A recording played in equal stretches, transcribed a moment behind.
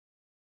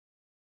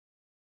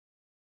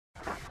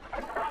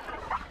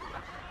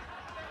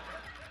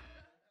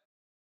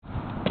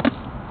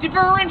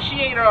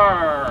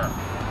Differentiator!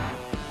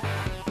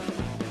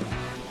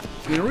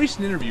 In a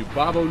recent interview,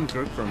 Bob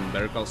Odenkirk from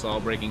Better Call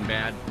Saul, Breaking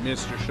Bad,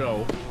 Mr.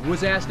 Show,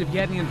 was asked if he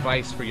had any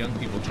advice for young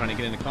people trying to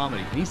get into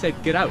comedy, and he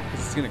said, get out,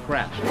 because it's going to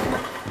crash.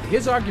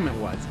 His argument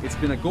was, it's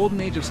been a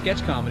golden age of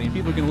sketch comedy, and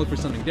people are going to look for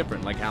something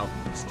different, like how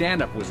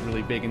stand-up was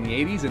really big in the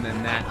 80s, and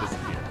then that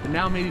disappeared. But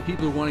now maybe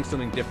people are wanting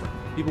something different.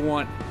 People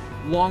want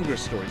longer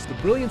stories. The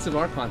brilliance of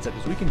our concept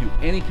is we can do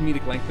any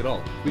comedic length at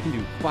all. We can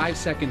do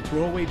 5-second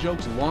throwaway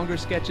jokes, longer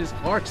sketches,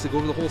 arcs that go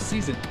over the whole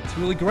season. It's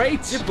really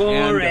great. You're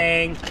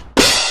boring.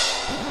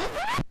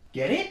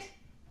 Get it?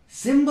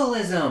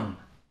 Symbolism!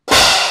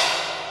 I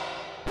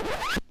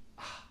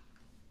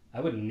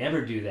would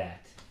never do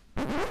that.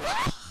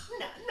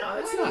 No,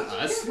 it's not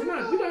us. We're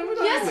not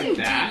Yes, like you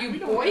that. do,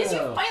 you boys. You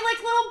fight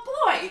like little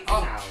boys.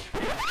 Oh.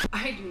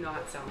 I do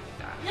not sound like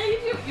that. Yeah, you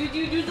do.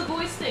 You do the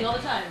boys thing all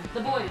the time.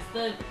 The boys.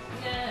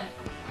 Yeah.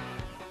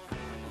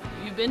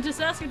 You been to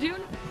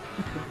Saskatoon?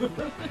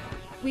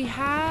 We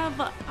have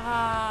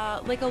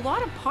like a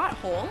lot of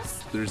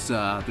potholes. There's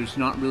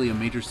not really a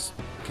major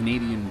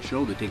Canadian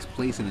show that takes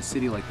place in a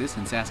city like this,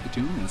 in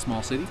Saskatoon, in a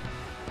small city.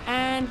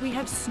 And we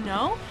have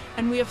snow,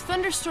 and we have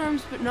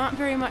thunderstorms, but not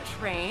very much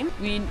rain.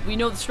 We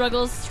know the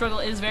struggles. The struggle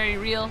is very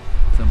real.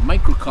 It's a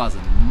microcosm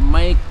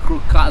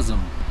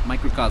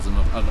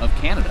of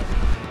Canada.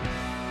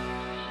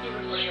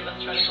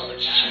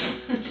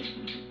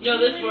 No,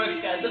 this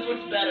works, guys. This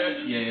works better.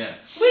 Yeah.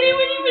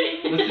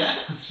 Winnie.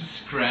 Let's just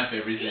scrap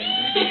everything.